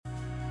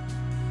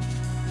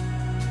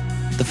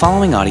The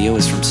following audio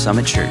is from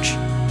Summit Church.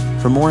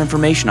 For more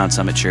information on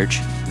Summit Church,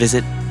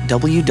 visit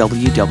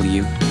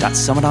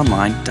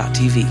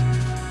www.summitonline.tv.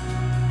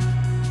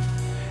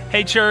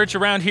 Hey church,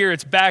 around here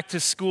it's back to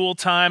school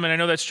time, and I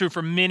know that's true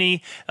for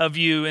many of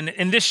you.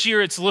 And this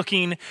year it's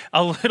looking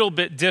a little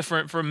bit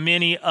different for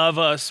many of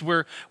us.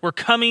 We're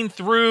coming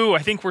through, I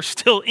think we're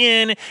still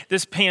in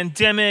this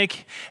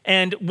pandemic.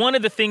 And one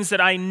of the things that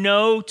I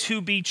know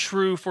to be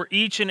true for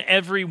each and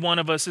every one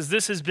of us is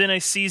this has been a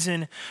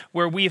season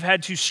where we've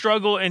had to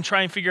struggle and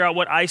try and figure out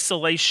what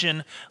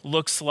isolation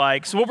looks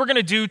like. So what we're going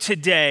to do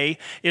today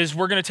is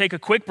we're going to take a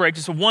quick break,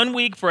 just a 1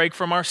 week break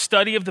from our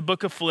study of the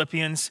book of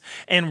Philippians,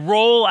 and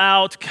roll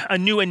out a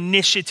new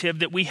initiative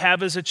that we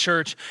have as a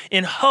church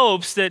in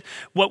hopes that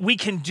what we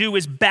can do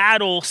is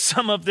battle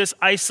some of this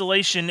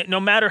isolation. No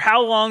matter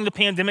how long the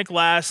pandemic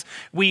lasts,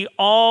 we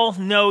all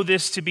know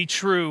this to be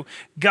true.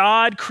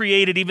 God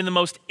created even the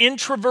most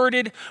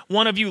introverted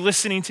one of you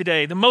listening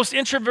today, the most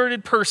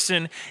introverted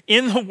person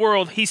in the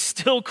world. He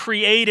still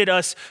created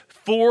us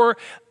for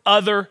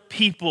other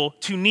people,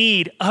 to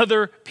need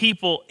other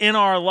people in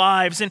our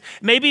lives. And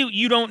maybe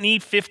you don't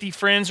need 50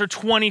 friends or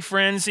 20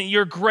 friends, and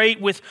you're great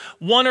with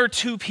one or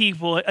two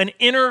people, an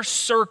inner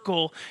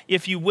circle,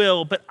 if you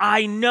will. But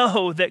I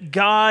know that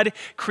God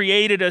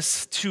created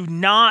us to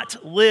not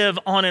live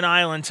on an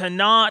island, to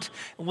not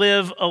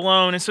live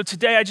alone. And so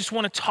today I just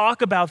want to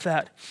talk about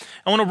that.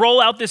 I want to roll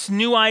out this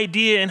new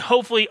idea and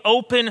hopefully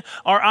open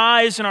our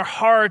eyes and our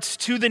hearts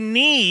to the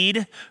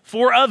need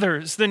for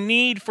others, the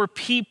need for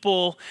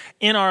people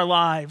in our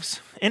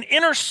lives. An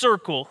inner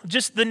circle,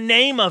 just the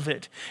name of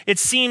it, it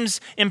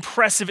seems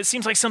impressive. It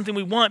seems like something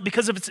we want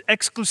because of its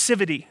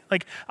exclusivity.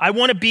 Like, I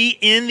want to be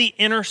in the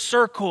inner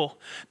circle.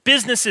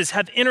 Businesses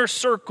have inner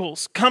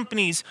circles.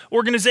 Companies,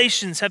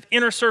 organizations have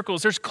inner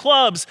circles. There's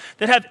clubs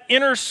that have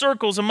inner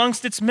circles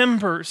amongst its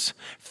members.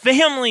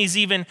 Families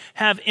even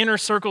have inner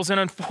circles. And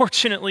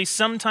unfortunately,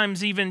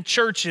 sometimes even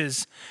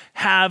churches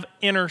have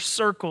inner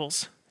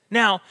circles.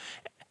 Now,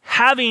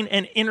 having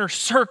an inner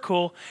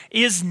circle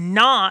is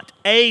not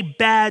a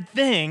bad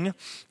thing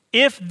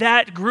if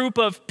that group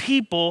of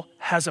people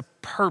has a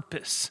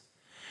purpose.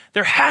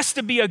 There has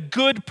to be a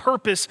good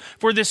purpose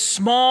for this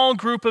small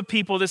group of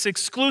people, this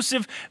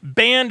exclusive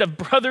band of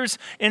brothers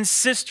and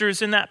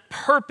sisters, and that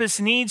purpose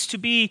needs to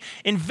be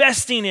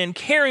investing in,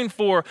 caring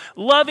for,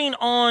 loving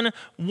on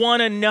one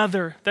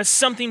another. That's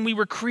something we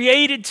were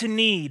created to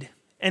need.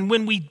 And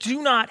when we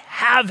do not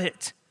have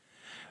it,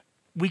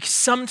 we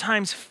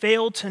sometimes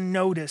fail to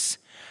notice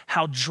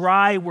how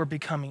dry we're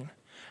becoming,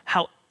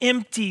 how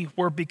empty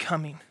we're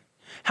becoming,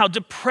 how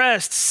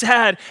depressed,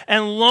 sad,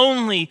 and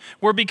lonely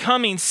we're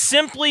becoming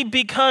simply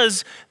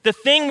because the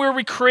thing we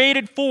were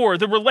created for,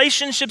 the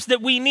relationships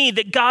that we need,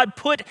 that God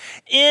put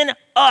in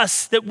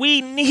us, that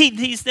we need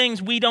these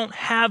things, we don't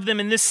have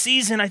them. And this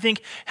season, I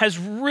think, has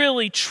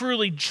really,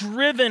 truly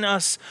driven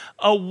us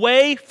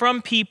away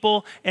from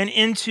people and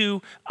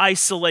into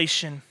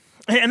isolation.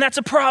 And that's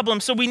a problem,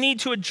 so we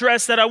need to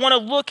address that. I want to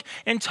look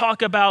and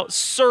talk about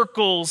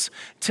circles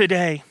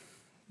today.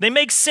 They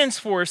make sense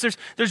for us.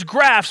 There's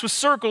graphs with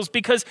circles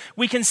because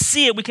we can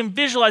see it, we can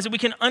visualize it, we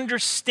can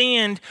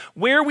understand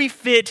where we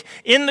fit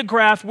in the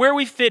graph, where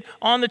we fit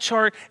on the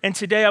chart. And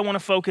today I want to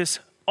focus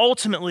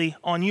ultimately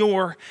on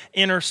your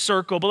inner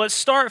circle. But let's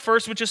start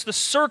first with just the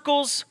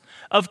circles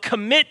of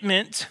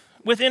commitment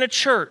within a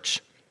church.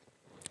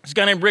 This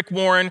guy named Rick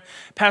Warren,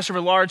 pastor of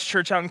a large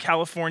church out in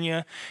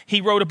California. He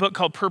wrote a book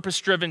called Purpose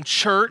Driven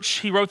Church.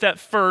 He wrote that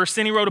first.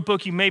 Then he wrote a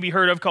book you maybe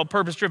heard of called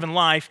Purpose Driven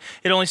Life.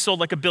 It only sold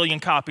like 1 billion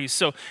copies.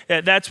 So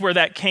that's where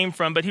that came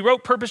from. But he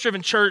wrote Purpose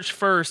Driven Church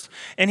first,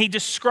 and he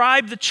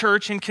described the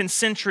church in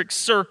concentric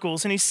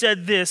circles. And he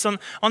said this, on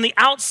the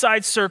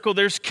outside circle,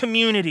 there's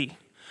community.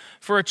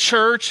 For a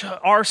church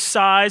our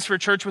size, for a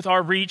church with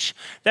our reach,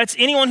 that's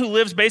anyone who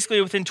lives basically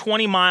within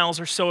 20 miles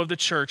or so of the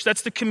church.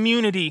 That's the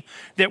community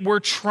that we're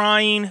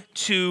trying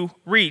to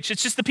reach.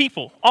 It's just the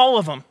people, all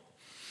of them.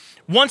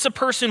 Once a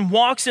person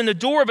walks in the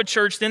door of a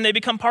church, then they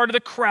become part of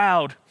the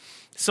crowd.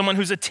 Someone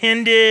who's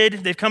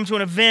attended, they've come to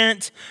an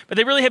event, but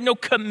they really have no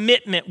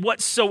commitment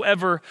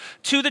whatsoever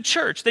to the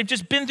church. They've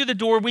just been through the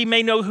door. We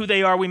may know who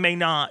they are, we may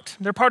not.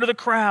 They're part of the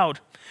crowd.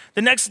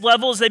 The next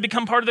level is they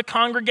become part of the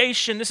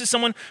congregation. This is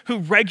someone who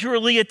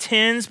regularly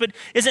attends, but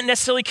isn't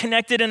necessarily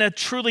connected in a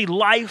truly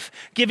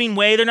life-giving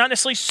way. They're not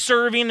necessarily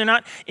serving. They're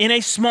not in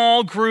a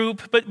small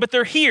group, but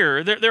they're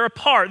here. They're a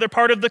part. They're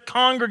part of the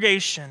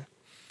congregation.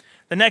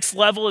 The next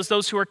level is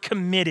those who are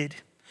committed.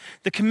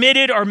 The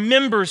committed are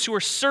members who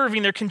are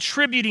serving. They're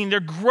contributing. They're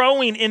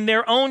growing in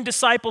their own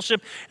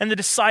discipleship and the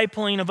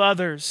discipling of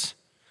others.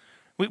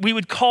 We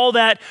would call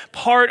that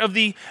part of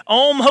the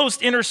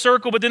almost inner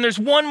circle, but then there's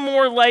one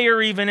more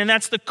layer even, and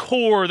that's the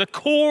core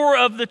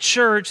of the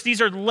church.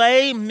 These are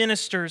lay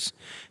ministers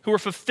who are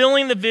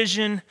fulfilling the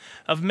vision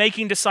of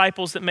making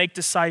disciples that make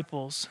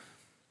disciples.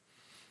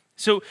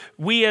 So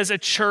we as a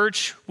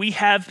church, we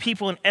have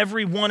people in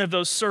every one of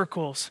those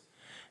circles.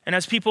 And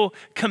as people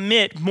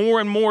commit more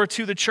and more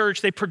to the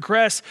church, they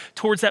progress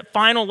towards that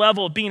final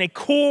level of being a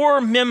core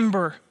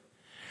member.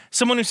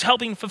 someone who's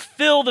helping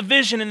fulfill the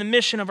vision and the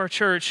mission of our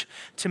church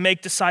to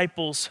make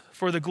disciples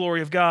for the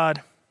glory of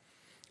God.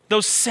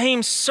 Those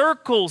same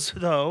circles,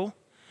 though,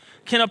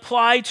 can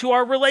apply to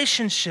our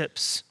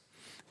relationships.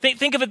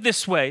 Think of it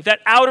this way, that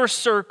outer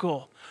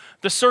circle,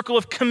 the circle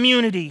of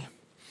community,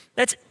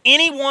 that's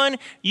anyone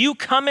you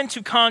come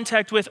into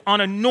contact with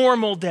on a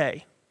normal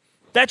day.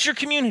 That's your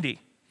community.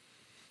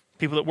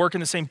 People that work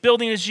in the same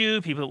building as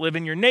you, people that live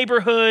in your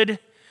neighborhood,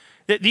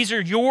 these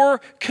are your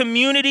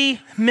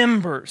community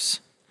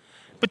members.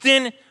 But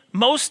then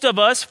most of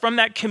us from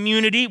that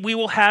community, we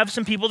will have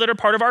some people that are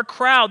part of our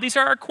crowd. These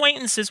are our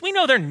acquaintances. We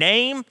know their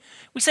name.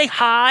 We say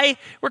hi.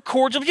 We're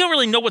cordial. You don't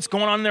really know what's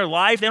going on in their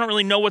life. They don't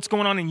really know what's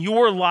going on in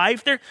your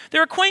life. They're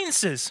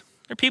acquaintances.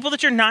 They're people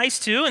that you're nice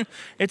to, and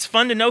it's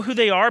fun to know who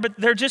they are, but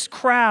they're just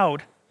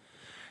crowd.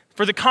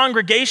 For the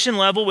congregation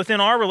level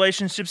within our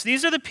relationships,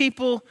 these are the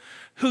people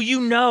who you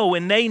know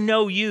and they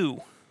know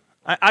you.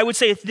 I would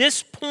say at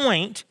this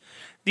point,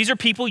 these are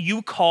people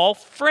you call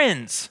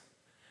friends.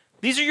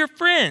 These are your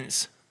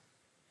friends.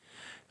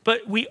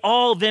 But we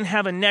all then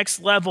have a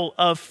next level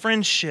of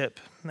friendship,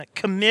 that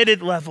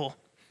committed level.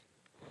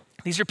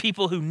 These are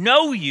people who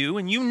know you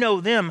and you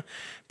know them,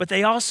 but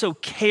they also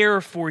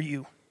care for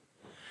you.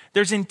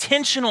 There's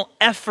intentional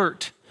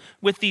effort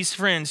with these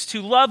friends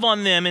to love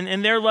on them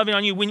and they're loving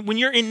on you. When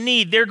you're in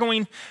need, they're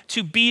going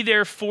to be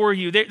there for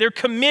you. They're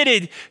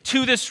committed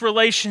to this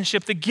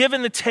relationship, the give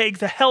and the take,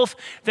 the health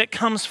that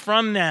comes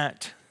from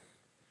that.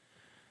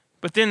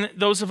 But then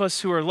those of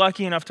us who are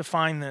lucky enough to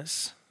find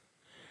this,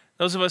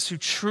 those of us who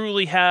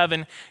truly have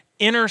an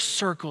inner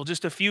circle,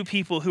 just a few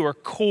people who are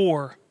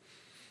core,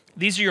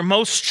 these are your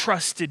most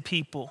trusted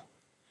people.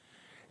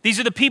 These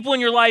are the people in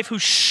your life who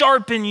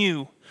sharpen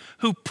you,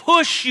 who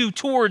push you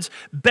towards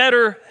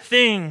better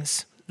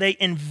things. They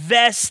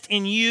invest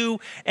in you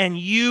and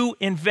you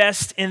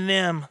invest in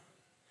them.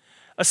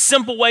 A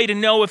simple way to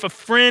know if a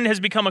friend has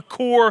become a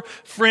core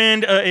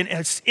friend,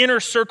 an inner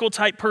circle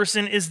type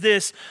person is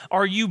this: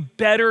 are you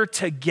better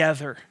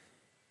together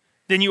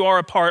than you are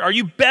apart? Are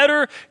you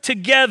better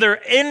together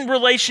in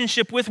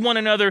relationship with one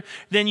another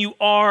than you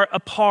are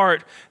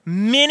apart?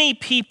 Many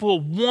people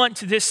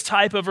want this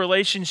type of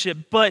relationship,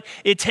 but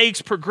it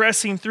takes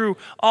progressing through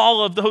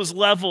all of those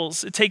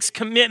levels. It takes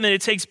commitment,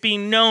 it takes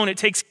being known, it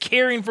takes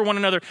caring for one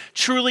another,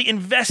 truly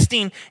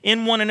investing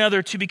in one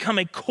another to become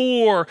a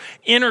core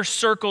inner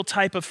circle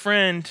type of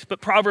friend.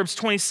 But Proverbs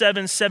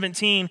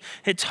 27:17,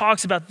 it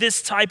talks about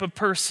this type of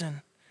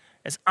person.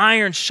 As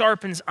iron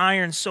sharpens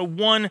iron, so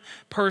one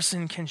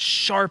person can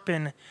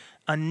sharpen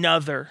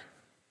another.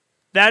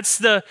 That's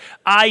the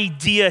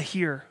idea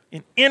here.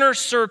 An inner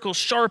circle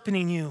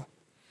sharpening you.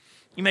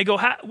 You may go,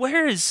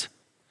 where's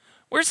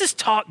this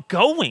talk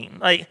going?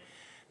 Like,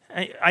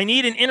 I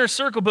need an inner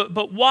circle,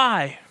 but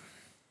why?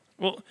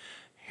 Well,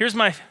 here's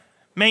my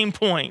main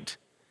point.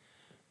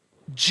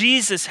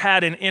 Jesus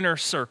had an inner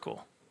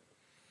circle.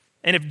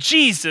 And if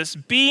Jesus,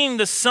 being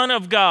the Son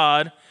of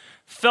God,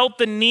 felt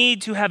the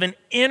need to have an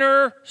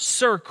inner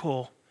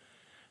circle,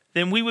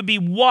 then we would be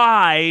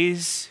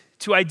wise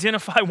to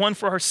identify one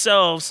for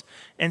ourselves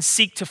and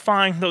seek to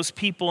find those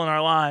people in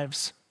our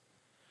lives.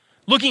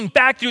 Looking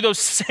back through those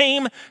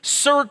same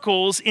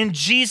circles in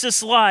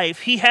Jesus'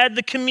 life, he had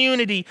the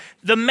community,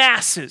 the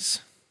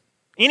masses,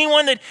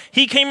 anyone that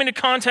he came into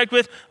contact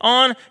with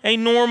on a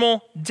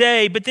normal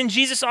day. But then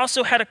Jesus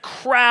also had a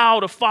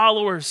crowd of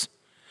followers,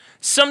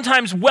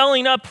 sometimes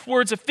welling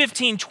upwards of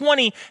 15,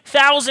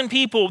 20,000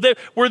 people that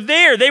were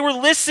there. They were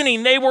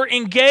listening. They were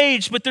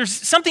engaged. But there's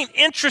something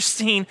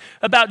interesting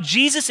about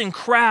Jesus and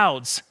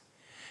crowds.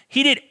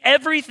 He did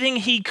everything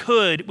he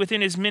could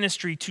within his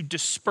ministry to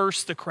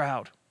disperse the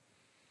crowd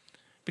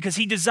because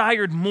he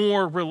desired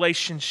more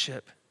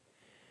relationship.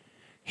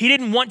 He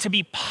didn't want to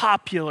be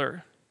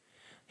popular.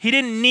 He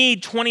didn't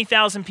need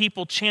 20,000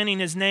 people chanting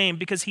his name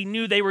because he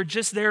knew they were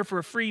just there for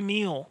a free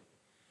meal.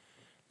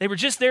 They were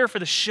just there for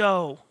the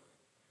show.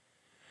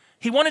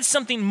 He wanted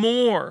something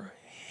more.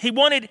 He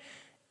wanted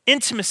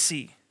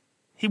intimacy.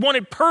 He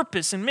wanted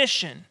purpose and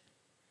mission.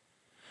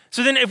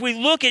 So then if we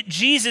look at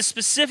Jesus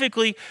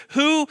specifically,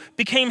 who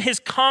became his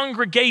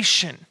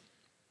congregation?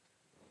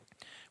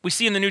 We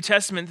see in the New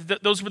Testament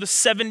that those were the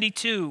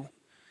 72.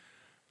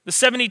 The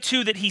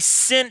 72 that he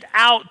sent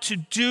out to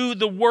do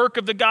the work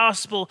of the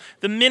gospel,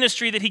 the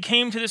ministry that he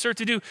came to this earth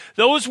to do.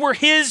 Those were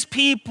his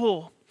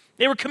people.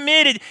 They were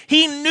committed.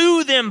 He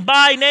knew them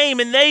by name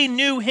and they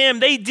knew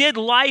him. They did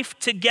life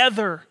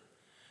together.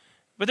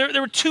 But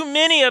there were too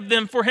many of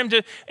them for him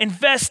to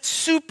invest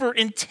super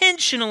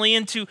intentionally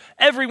into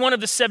every one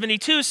of the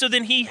 72. So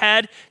then he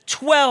had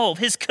 12,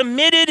 his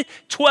committed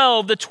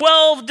 12, the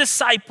 12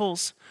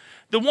 disciples,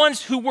 the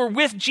ones who were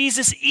with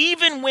Jesus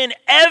even when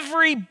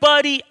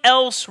everybody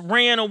else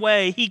ran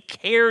away. He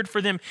cared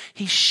for them.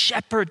 He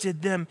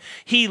shepherded them.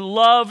 He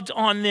loved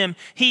on them.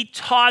 He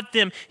taught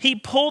them. He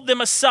pulled them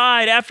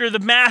aside after the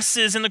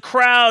masses and the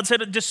crowds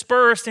had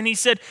dispersed. And he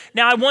said,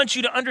 now I want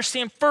you to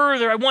understand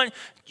further. I want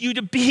you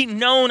to be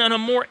known on a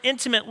more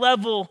intimate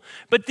level.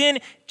 But then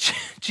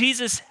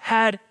Jesus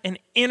had an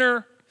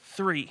inner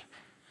three,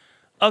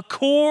 a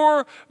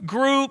core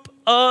group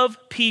of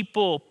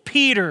people,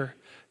 Peter,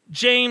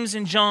 James,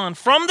 and John,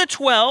 from the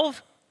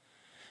 12,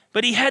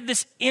 but he had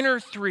this inner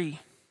three,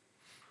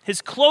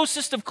 his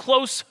closest of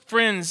close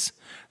friends,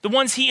 the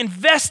ones he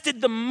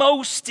invested the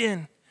most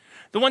in,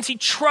 the ones he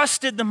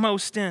trusted the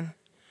most in,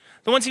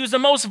 the ones he was the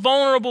most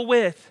vulnerable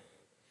with.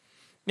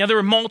 Now, there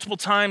were multiple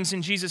times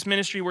in Jesus'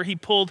 ministry where he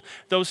pulled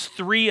those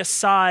three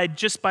aside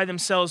just by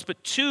themselves,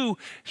 but two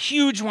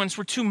huge ones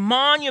were two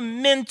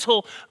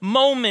monumental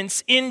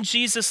moments in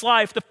Jesus'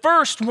 life. The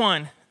first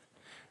one,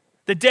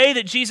 the day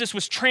that Jesus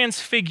was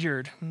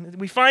transfigured.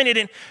 We find it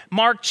in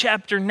Mark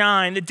chapter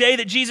 9, the day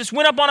that Jesus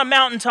went up on a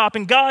mountaintop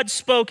and God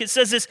spoke. It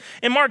says this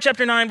in Mark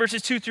chapter 9,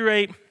 verses 2 through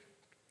 8.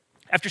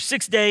 After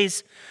 6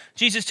 days,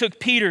 Jesus took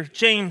Peter,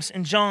 James,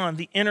 and John,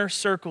 the inner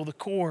circle, the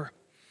core,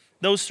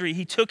 those three.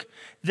 He took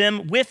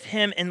them with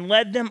him and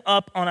led them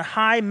up on a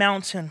high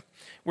mountain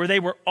where they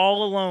were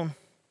all alone.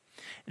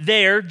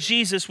 There,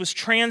 Jesus was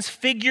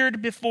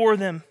transfigured before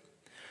them.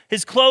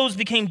 His clothes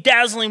became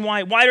dazzling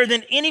white, whiter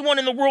than anyone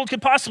in the world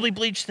could possibly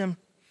bleach them.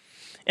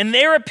 And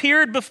there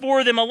appeared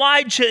before them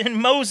Elijah and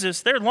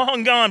Moses. They're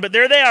long gone, but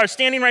there they are,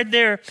 standing right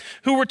there,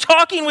 who were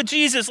talking with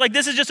Jesus like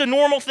this is just a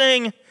normal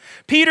thing.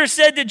 Peter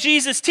said to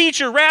Jesus,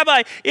 "Teacher,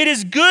 Rabbi, it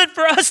is good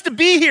for us to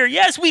be here."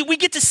 Yes, we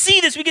get to see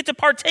this. We get to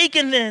partake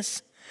in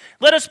this.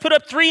 "Let us put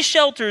up 3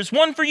 shelters,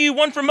 one for you,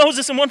 one for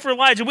Moses, and one for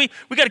Elijah." We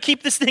got to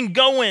keep this thing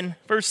going.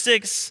 Verse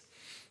 6,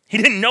 he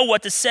didn't know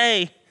what to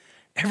say.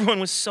 Everyone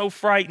was so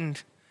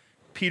frightened.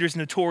 Peter's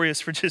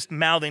notorious for just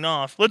mouthing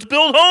off. "Let's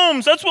build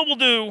homes. That's what we'll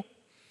do."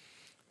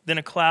 Then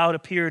a cloud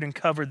appeared and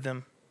covered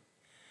them.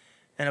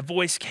 And a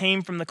voice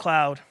came from the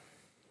cloud.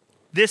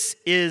 "This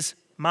is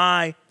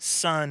my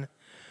son,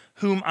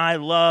 whom I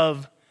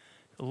love.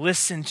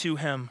 Listen to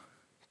him."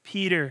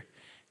 Peter,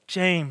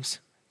 James,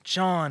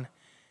 John,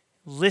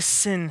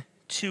 listen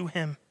to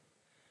him.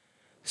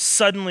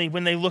 Suddenly,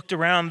 when they looked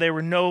around, they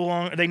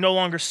no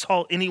longer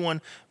saw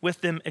anyone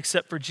with them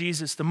except for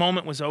Jesus. The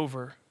moment was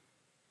over.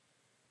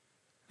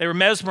 They were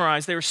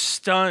mesmerized. They were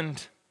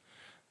stunned.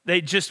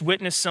 They just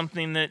witnessed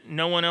something that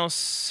no one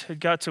else had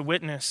got to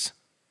witness.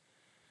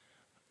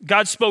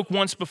 God spoke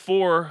once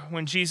before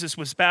when Jesus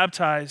was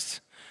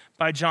baptized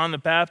by John the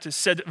Baptist,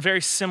 said a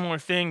very similar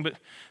thing, but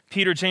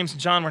Peter, James,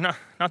 and John were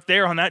not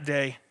there on that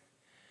day.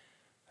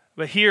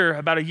 But here,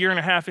 about a year and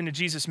a half into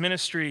Jesus'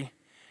 ministry,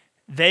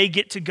 they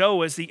get to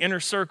go as the inner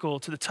circle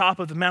to the top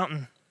of the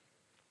mountain.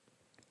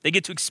 They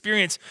get to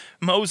experience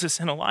Moses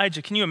and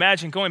Elijah. Can you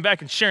imagine going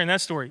back and sharing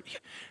that story?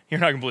 You're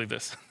not going to believe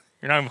this.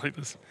 You're not going to believe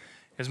this.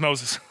 It was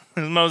Moses.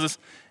 It was Moses.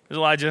 It was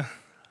Elijah.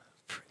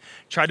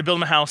 Tried to build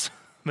him a house,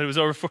 but it was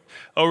over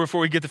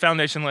before we get the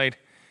foundation laid.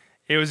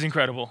 It was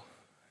incredible.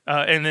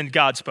 And then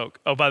God spoke.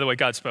 Oh, by the way,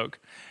 God spoke.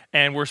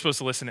 And we're supposed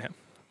to listen to him.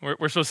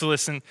 We're supposed to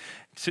listen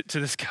to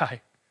this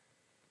guy.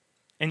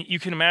 And you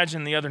can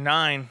imagine the other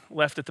 9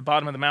 left at the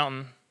bottom of the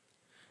mountain.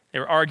 They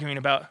were arguing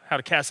about how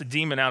to cast a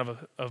demon out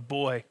of a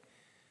boy.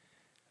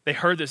 They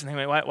heard this and they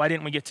went, why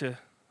didn't we get to go?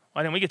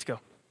 Why didn't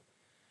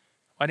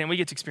we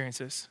get to experience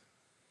this?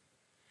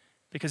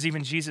 Because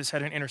even Jesus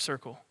had an inner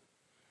circle.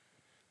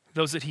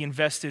 Those that he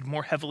invested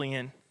more heavily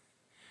in.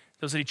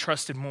 Those that he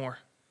trusted more.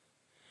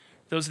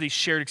 Those that he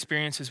shared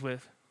experiences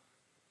with.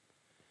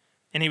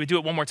 And he would do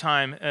it one more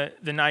time.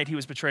 The night he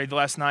was betrayed, the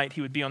last night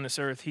he would be on this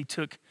earth, he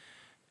took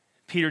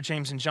Peter,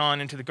 James, and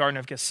John into the Garden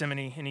of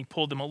Gethsemane, and he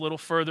pulled them a little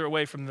further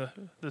away from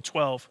the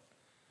 12.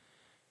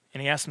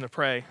 And he asked them to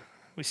pray.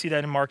 We see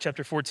that in Mark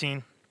chapter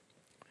 14,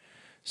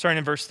 starting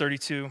in verse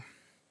 32.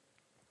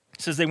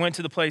 It says, "They went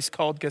to the place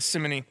called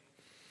Gethsemane,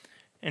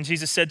 and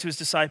Jesus said to his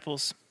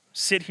disciples,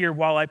 'Sit here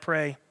while I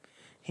pray.'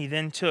 He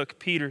then took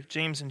Peter,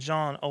 James, and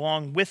John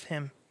along with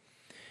him,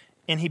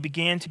 and he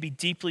began to be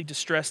deeply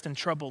distressed and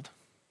troubled.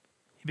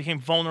 He became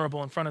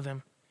vulnerable in front of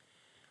them.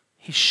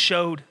 He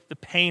showed the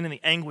pain and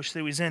the anguish that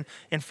he was in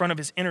front of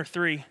his inner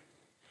three.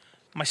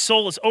 'My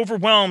soul is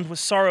overwhelmed with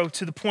sorrow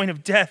to the point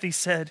of death,' he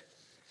said.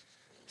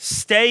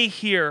 'Stay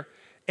here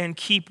and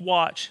keep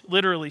watch.'"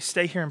 Literally,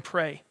 stay here and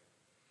pray.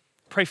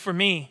 Pray for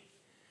me.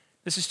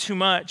 This is too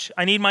much.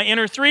 I need my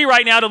inner three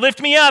right now to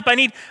lift me up. I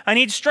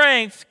need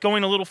strength.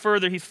 Going a little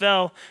further, he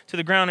fell to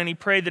the ground and he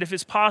prayed that if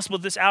it's possible,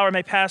 this hour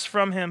may pass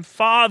from him.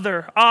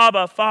 "Father,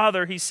 Abba,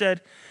 Father," he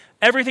said,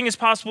 "everything is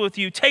possible with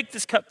you. Take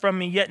this cup from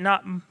me, yet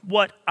not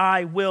what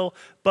I will,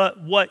 but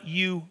what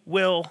you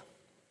will."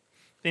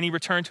 Then he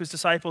returned to his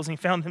disciples and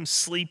he found them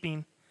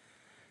sleeping.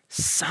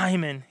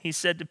 "Simon," he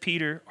said to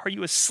Peter, "are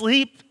you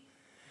asleep?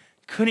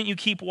 Couldn't you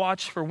keep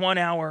watch for 1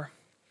 hour?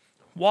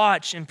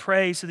 Watch and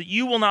pray so that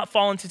you will not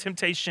fall into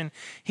temptation."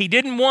 He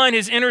didn't want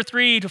his inner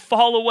three to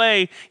fall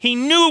away. He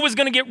knew it was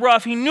going to get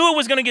rough. He knew it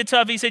was going to get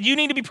tough. He said, "You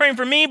need to be praying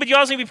for me, but you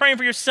also need to be praying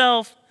for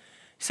yourself."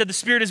 He said, "The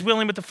spirit is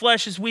willing, but the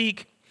flesh is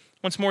weak."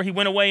 Once more, he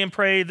went away and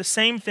prayed the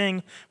same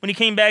thing. When he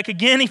came back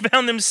again, he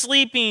found them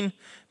sleeping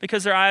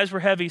because their eyes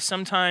were heavy.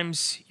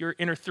 Sometimes your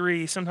inner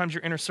three, sometimes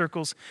your inner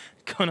circle's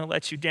going to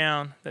let you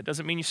down. That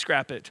doesn't mean you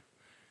scrap it.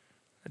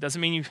 That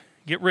doesn't mean you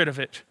get rid of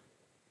it.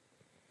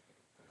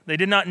 They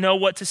did not know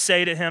what to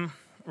say to him.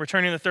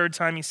 Returning the third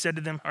time, he said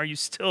to them, "Are you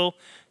still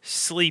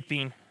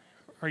sleeping?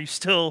 Are you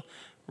still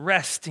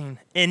resting?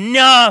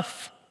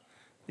 Enough!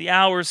 The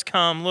hour's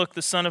come. Look,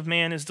 the Son of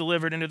Man is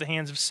delivered into the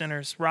hands of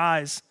sinners.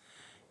 Rise,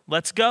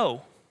 let's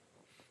go.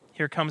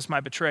 Here comes my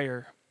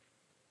betrayer."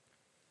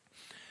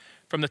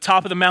 From the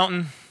top of the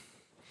mountain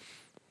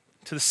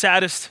to the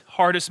saddest,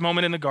 hardest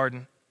moment in the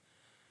garden,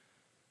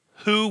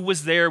 who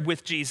was there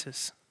with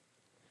Jesus?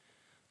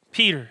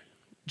 Peter,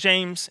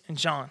 James, and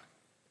John.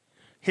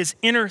 His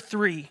inner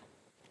three.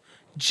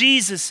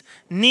 Jesus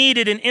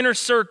needed an inner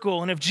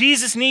circle. And if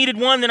Jesus needed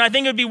one, then I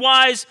think it would be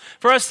wise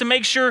for us to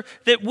make sure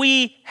that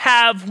we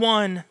have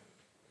one.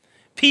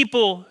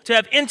 People to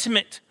have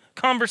intimate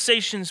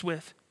conversations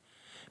with.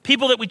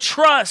 People that we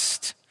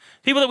trust.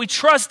 People that we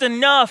trust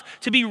enough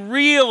to be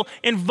real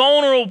and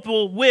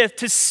vulnerable with.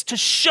 To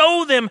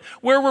show them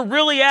where we're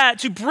really at.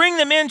 To bring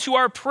them into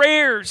our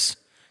prayers.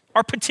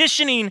 Our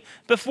petitioning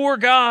before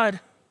God.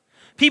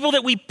 People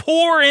that we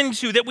pour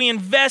into, that we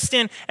invest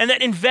in, and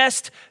that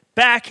invest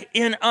back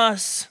in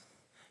us.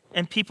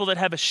 And people that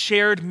have a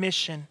shared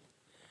mission.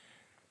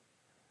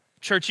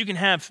 Church, you can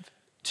have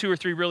 2 or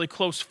 3 really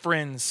close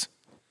friends.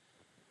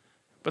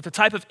 But the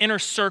type of inner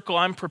circle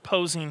I'm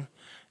proposing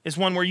is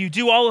one where you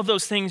do all of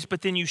those things,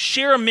 but then you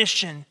share a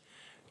mission.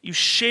 You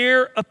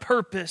share a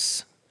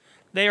purpose.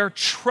 They are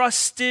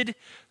trusted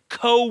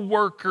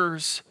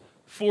co-workers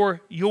for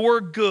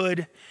your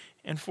good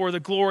and for the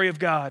glory of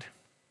God.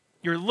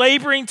 You're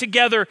laboring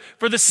together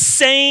for the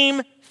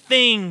same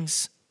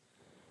things.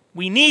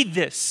 We need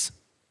this.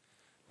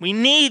 We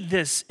need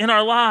this in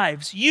our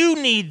lives.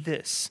 You need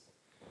this.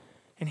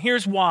 And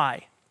here's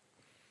why.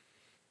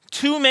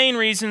 2 main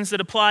reasons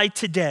that apply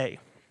today.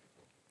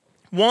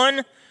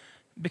 1,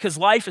 because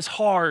life is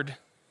hard.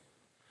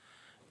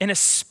 And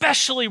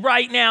especially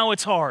right now,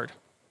 it's hard.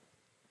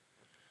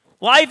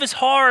 Life is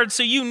hard,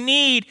 so you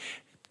need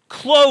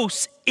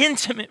close,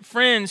 intimate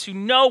friends who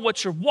know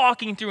what you're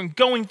walking through and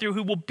going through,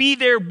 who will be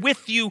there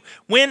with you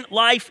when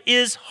life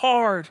is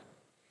hard.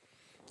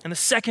 And the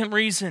second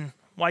reason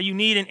why you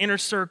need an inner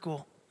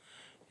circle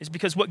is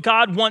because what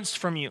God wants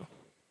from you,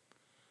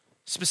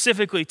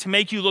 specifically to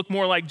make you look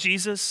more like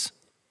Jesus,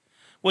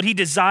 what he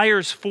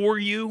desires for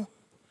you,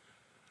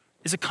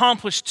 is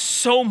accomplished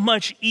so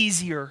much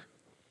easier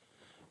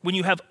when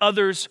you have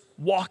others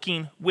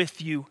walking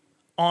with you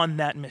on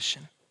that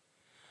mission,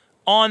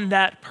 on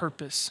that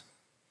purpose,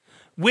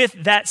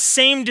 with that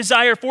same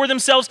desire for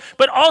themselves,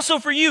 but also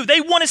for you. They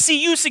want to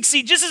see you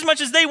succeed just as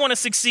much as they want to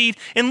succeed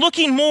in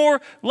looking more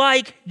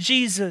like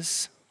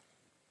Jesus.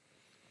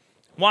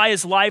 Why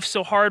is life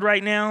so hard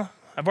right now?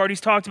 I've already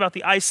talked about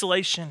the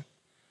isolation,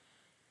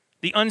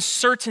 the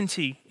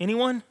uncertainty.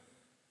 Anyone?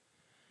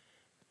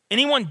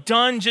 Anyone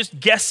done just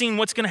guessing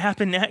what's going to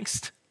happen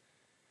next?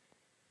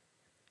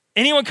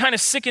 Anyone kind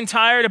of sick and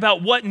tired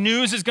about what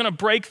news is going to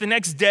break the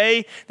next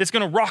day that's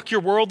going to rock your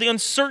world? The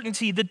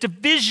uncertainty, the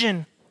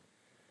division.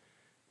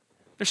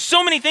 There's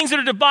so many things that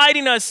are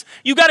dividing us.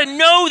 You got to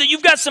know that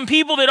you've got some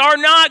people that are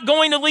not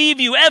going to leave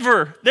you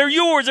ever. They're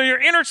yours. They're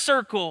your inner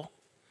circle.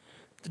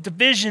 The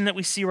division that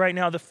we see right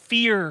now, the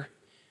fear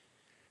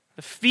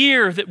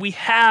that we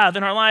have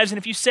in our lives. And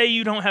if you say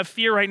you don't have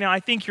fear right now, I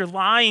think you're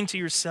lying to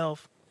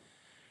yourself.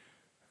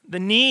 The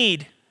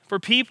need for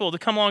people to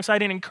come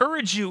alongside and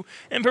encourage you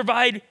and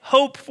provide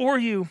hope for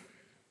you.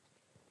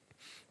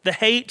 The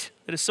hate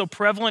that is so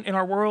prevalent in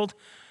our world,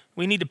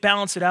 we need to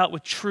balance it out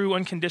with true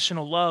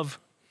unconditional love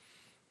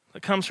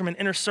that comes from an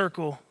inner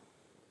circle.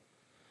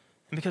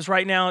 And because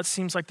right now it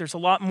seems like there's a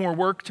lot more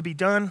work to be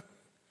done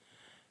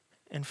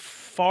and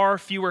far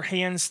fewer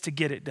hands to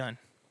get it done.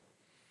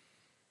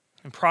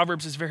 And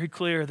Proverbs is very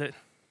clear that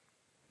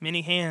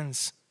many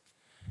hands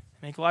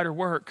make lighter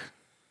work.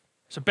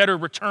 There's a better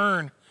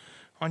return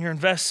on your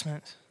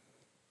investment.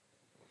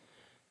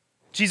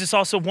 Jesus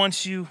also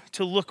wants you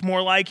to look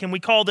more like him. We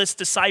call this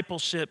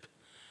discipleship.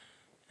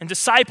 And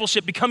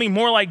discipleship, becoming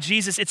more like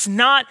Jesus, it's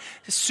not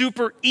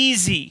super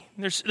easy.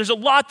 There's a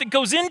lot that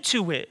goes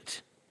into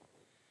it.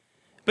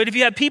 But if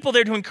you have people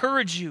there to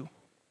encourage you,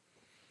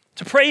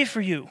 to pray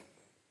for you,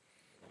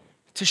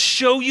 to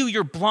show you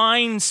your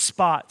blind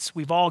spots,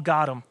 we've all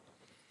got them.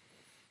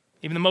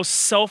 Even the most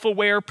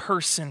self-aware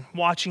person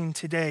watching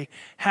today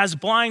has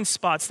blind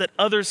spots that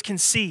others can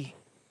see.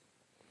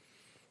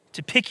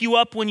 To pick you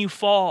up when you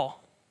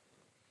fall.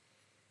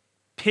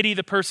 Pity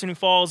the person who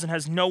falls and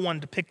has no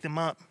one to pick them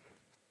up.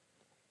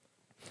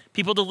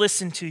 People to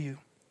listen to you,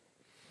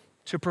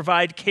 to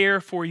provide care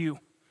for you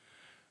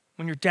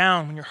when you're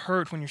down, when you're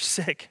hurt, when you're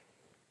sick.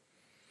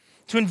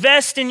 To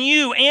invest in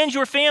you and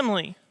your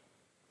family.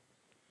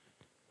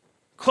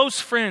 Close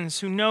friends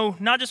who know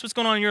not just what's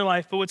going on in your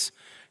life, but what's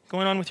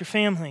going on with your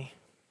family.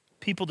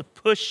 People to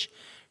push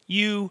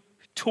you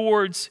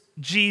towards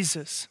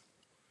Jesus.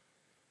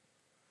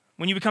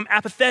 When you become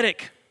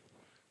apathetic,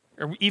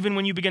 or even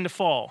when you begin to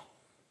fall,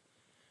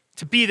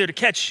 to be there to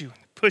catch you,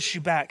 push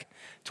you back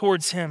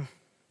towards him.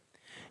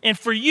 And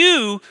for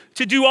you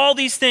to do all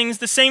these things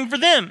the same for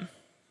them.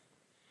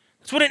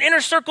 That's what an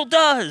inner circle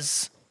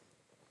does.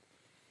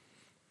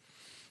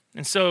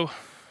 And so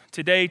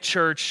Today,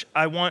 church,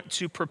 I want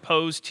to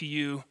propose to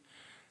you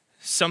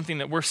something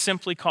that we're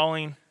simply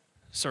calling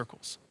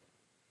circles.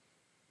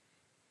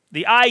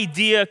 The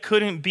idea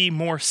couldn't be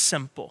more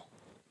simple.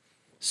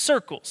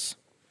 Circles.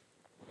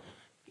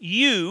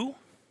 You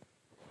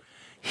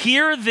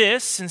hear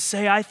this and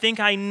say, I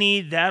think I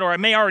need that, or I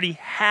may already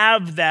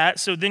have that,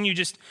 so then you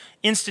just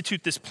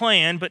institute this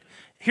plan. But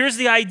here's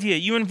the idea.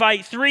 You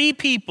invite 3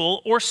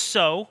 people or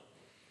so.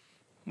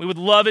 We would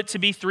love it to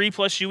be 3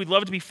 plus you. We'd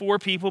love it to be 4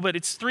 people, but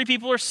it's 3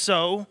 people or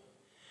so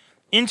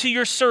into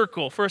your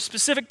circle for a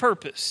specific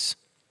purpose,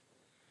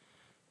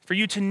 for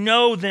you to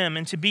know them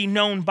and to be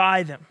known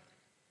by them,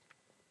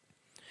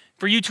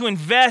 for you to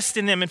invest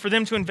in them and for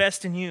them to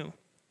invest in you,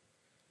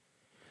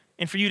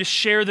 and for you to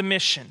share the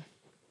mission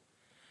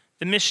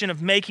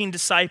of making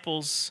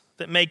disciples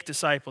that make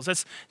disciples.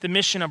 That's the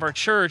mission of our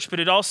church, but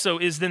it also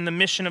is then the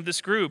mission of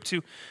this group,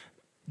 to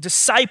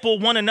disciple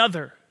one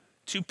another,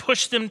 to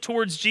push them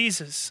towards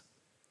Jesus.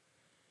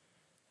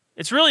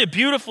 It's really a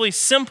beautifully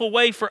simple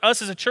way for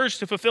us as a church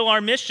to fulfill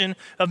our mission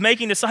of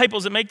making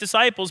disciples that make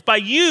disciples by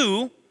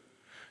you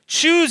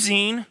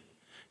choosing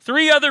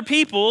 3 other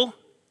people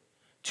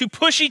to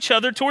push each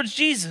other towards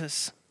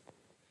Jesus.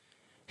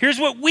 Here's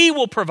what we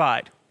will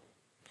provide.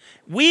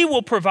 We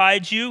will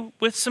provide you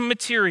with some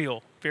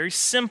material, very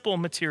simple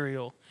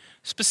material.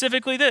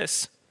 Specifically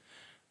this: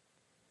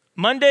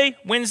 Monday,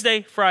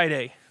 Wednesday,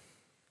 Friday,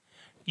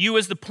 you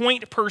as the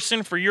point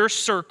person for your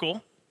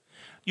circle,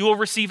 you will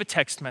receive a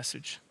text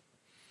message.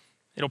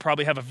 It'll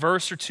probably have a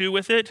verse or 2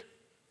 with it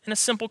and a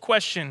simple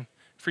question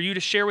for you to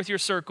share with your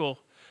circle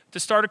to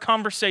start a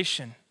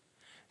conversation.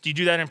 Do you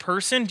do that in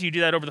person? Do you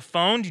do that over the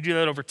phone? Do you do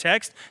that over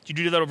text? Do you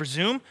do that over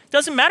Zoom?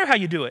 Doesn't matter how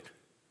you do it.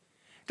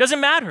 Doesn't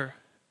matter.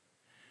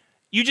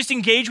 You just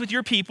engage with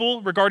your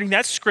people regarding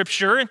that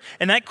scripture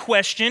and that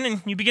question,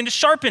 and you begin to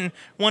sharpen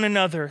one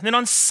another. And then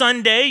on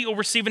Sunday, you'll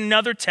receive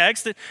another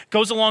text that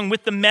goes along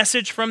with the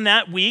message from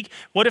that week.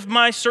 What if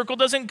my circle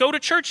doesn't go to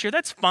church here?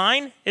 That's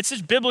fine. It's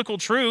just biblical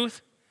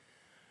truth.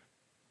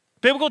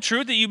 Biblical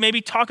truth that you maybe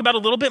talk about a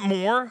little bit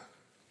more.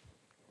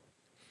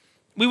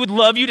 We would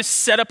love you to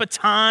set up a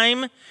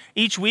time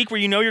each week where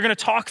you know you're going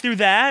to talk through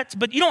that,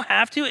 but you don't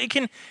have to. It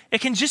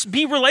can just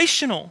be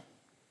relational.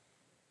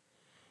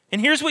 And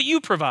here's what you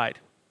provide.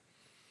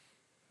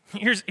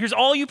 Here's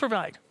all you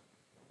provide.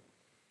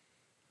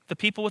 The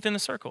people within the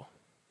circle.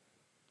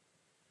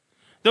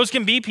 Those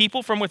can be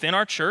people from within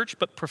our church,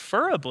 but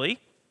preferably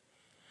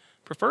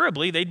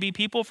they'd be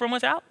people from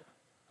without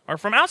or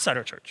from outside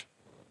our church.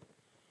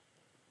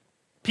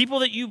 People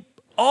that you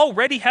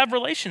already have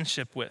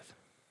relationship with.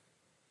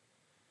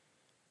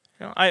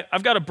 You know,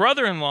 I've got a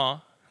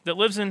brother-in-law that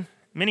lives in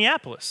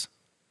Minneapolis.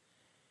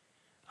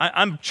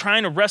 I'm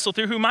trying to wrestle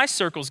through who my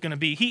circle is going to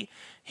be.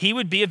 He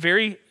would be a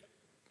very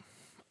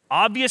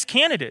obvious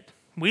candidate.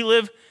 We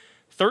live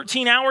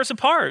 13 hours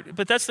apart,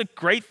 but that's the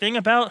great thing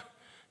about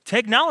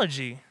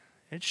technology.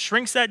 It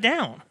shrinks that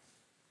down.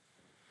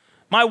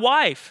 My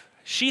wife,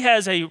 she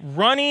has a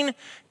running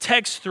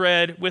text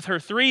thread with her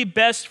 3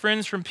 best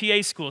friends from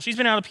PA school. She's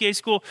been out of PA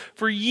school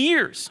for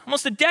years,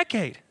 almost a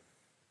decade.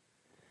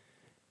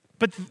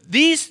 But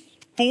these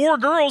 4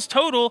 girls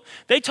total,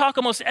 they talk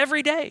almost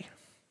every day.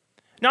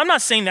 Now, I'm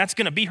not saying that's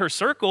going to be her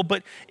circle,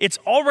 but it's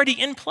already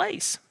in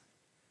place.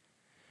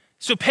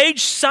 So Paige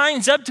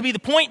signs up to be the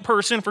point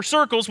person for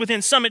circles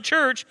within Summit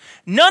Church.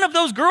 None of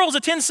those girls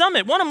attend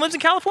Summit. One of them lives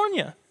in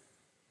California.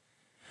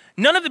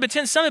 None of them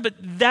attend Summit, but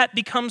that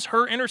becomes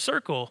her inner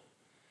circle.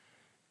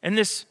 And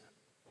this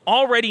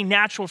already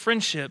natural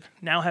friendship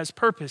now has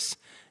purpose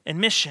and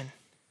mission.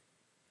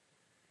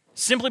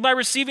 Simply by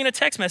receiving a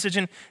text message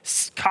and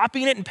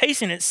copying it and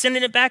pasting it,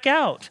 sending it back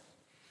out.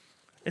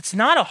 It's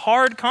not a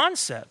hard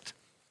concept.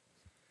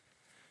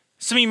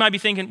 Some of you might be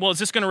thinking, well, is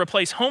this going to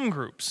replace home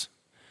groups?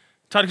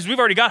 Todd, because we've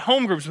already got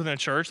home groups within a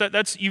church.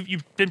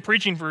 You've been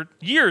preaching for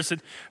years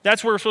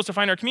that's where we're supposed to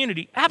find our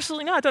community.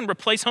 Absolutely not. It doesn't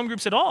replace home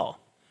groups at all.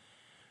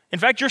 In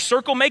fact, your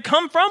circle may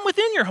come from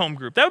within your home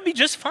group. That would be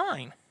just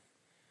fine.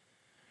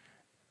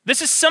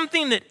 This is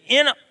something that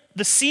in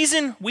the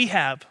season we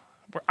have,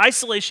 where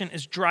isolation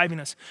is driving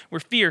us,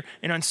 where fear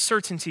and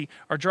uncertainty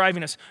are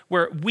driving us,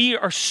 where we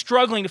are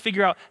struggling to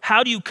figure out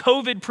how do you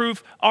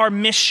COVID-proof our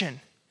mission?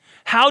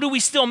 How do we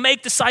still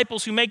make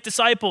disciples who make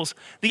disciples?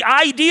 The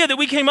idea that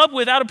we came up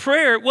with out of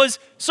prayer was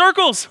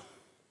circles.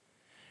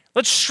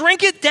 Let's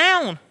shrink it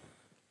down.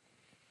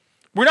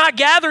 We're not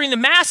gathering the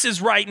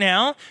masses right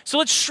now, so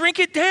let's shrink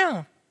it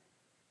down.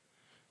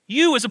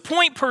 You as a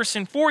point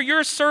person for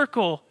your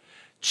circle,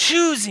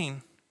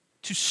 choosing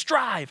to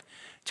strive,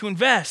 to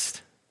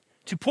invest,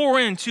 to pour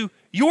into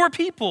your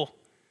people,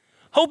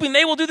 hoping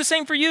they will do the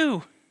same for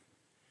you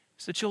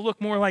so that you'll look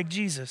more like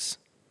Jesus.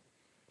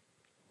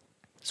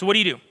 So what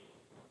do?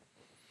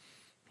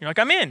 You're like,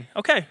 I'm in.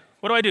 Okay,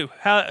 what do I do?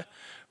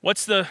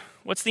 What's the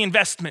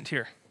investment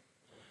here?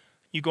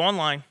 You go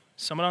online,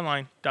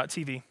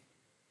 summitonline.tv,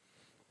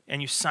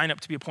 and you sign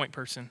up to be a point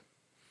person.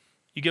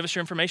 You give us your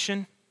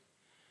information,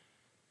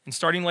 and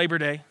starting Labor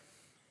Day,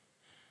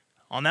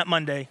 on that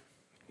Monday,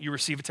 you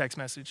receive a text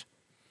message.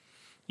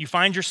 You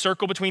find your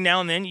circle between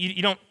now and then.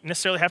 You don't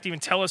necessarily have to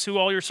even tell us who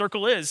all your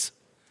circle is.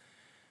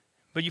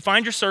 But you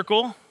find your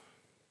circle,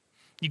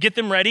 you get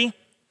them ready,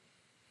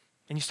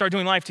 and you start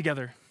doing life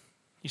together.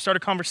 You start a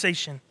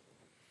conversation.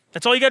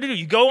 That's all you got to do.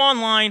 You go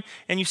online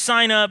and you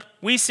sign up.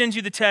 We send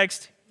you the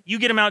text. You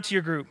get them out to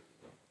your group.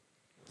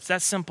 It's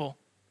that simple.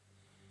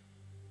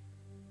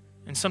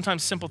 And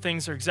sometimes simple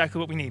things are exactly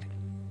what we need.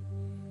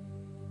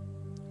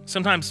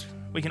 Sometimes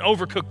we can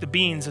overcook the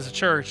beans as a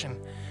church and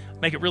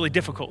make it really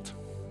difficult.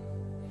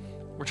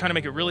 We're trying to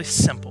make it really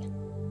simple.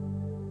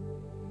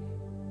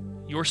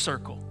 Your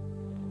circle.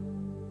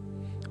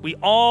 We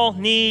all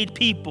need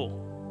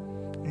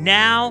people.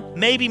 Now,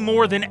 maybe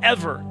more than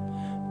ever.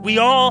 We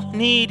all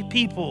need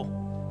people.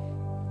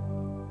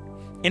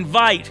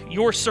 Invite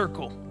your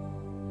circle.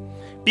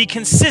 Be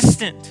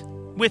consistent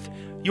with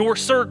your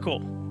circle.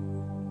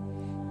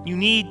 You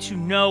need to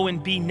know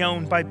and be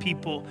known by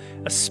people,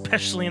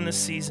 especially in this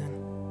season.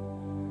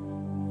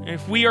 And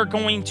if we are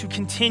going to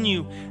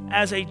continue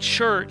as a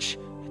church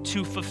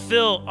to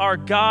fulfill our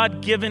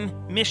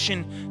God-given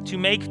mission to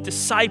make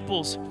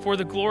disciples for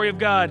the glory of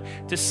God,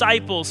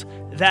 disciples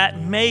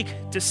that make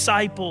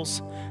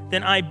disciples,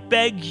 then I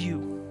beg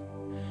you,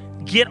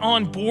 get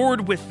on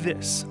board with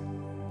this.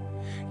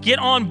 Get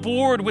on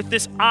board with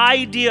this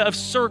idea of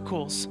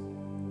circles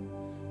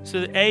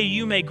so that A,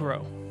 you may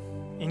grow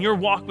in your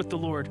walk with the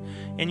Lord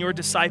and your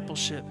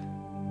discipleship,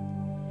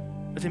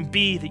 but then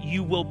B, that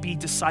you will be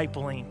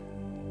discipling,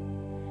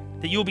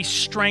 that you'll be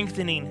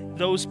strengthening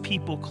those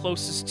people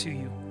closest to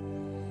you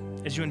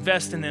as you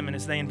invest in them and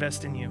as they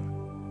invest in you.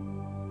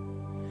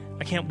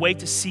 I can't wait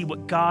to see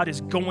what God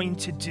is going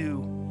to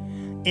do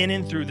in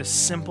and through this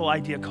simple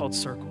idea called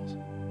circles.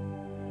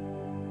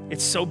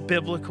 It's so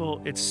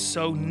biblical, it's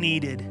so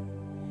needed.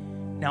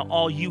 Now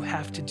all you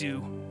have to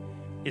do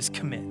is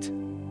commit.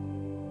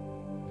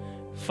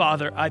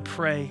 Father, I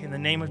pray in the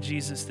name of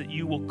Jesus that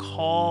you will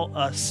call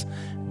us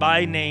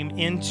by name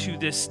into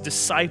this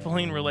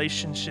discipling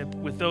relationship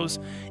with those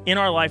in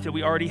our life that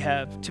we already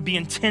have, to be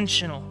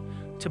intentional,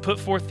 to put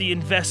forth the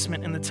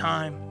investment and the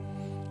time,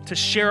 to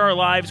share our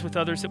lives with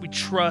others that we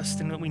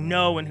trust and that we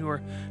know and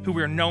who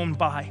we are known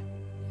by.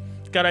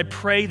 God, I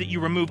pray that you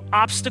remove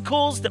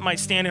obstacles that might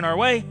stand in our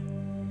way,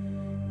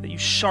 that you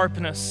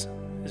sharpen us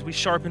as we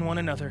sharpen one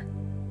another.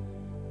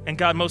 And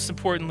God, most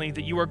importantly,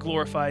 that you are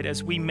glorified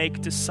as we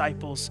make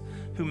disciples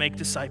who make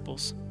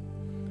disciples.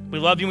 We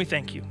love you and we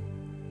thank you.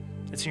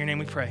 It's in your name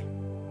we pray.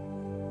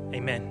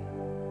 Amen.